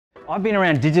I've been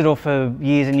around digital for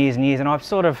years and years and years, and I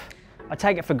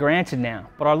take it for granted now,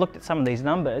 but I looked at some of these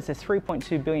numbers. There's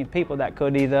 3.2 billion people that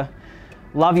could either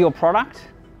love your product,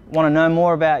 want to know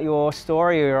more about your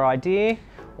story or your idea,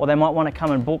 or they might want to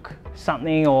come and book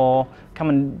something or come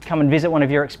and visit one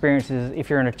of your experiences if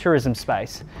you're in a tourism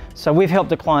space. So we've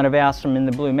helped a client of ours from in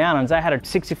the Blue Mountains. They had a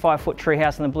 65-foot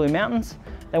treehouse in the Blue Mountains.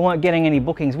 They weren't getting any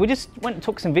bookings. We just went and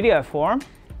took some video for them.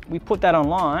 We put that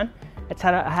online. It's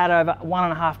had over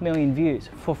 1.5 million views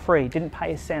for free, didn't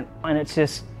pay a cent. And it's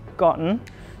just gotten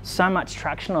so much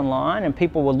traction online, and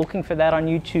people were looking for that on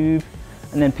YouTube,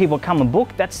 and then people come and book.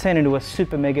 That's turned into a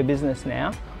super mega business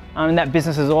now. And that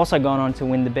business has also gone on to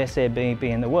win the best Airbnb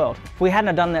in the world. If we hadn't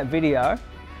have done that video,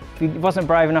 if he wasn't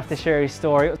brave enough to share his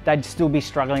story, they'd still be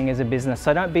struggling as a business.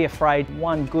 So don't be afraid.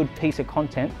 One good piece of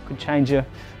content could change your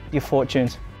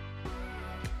fortunes.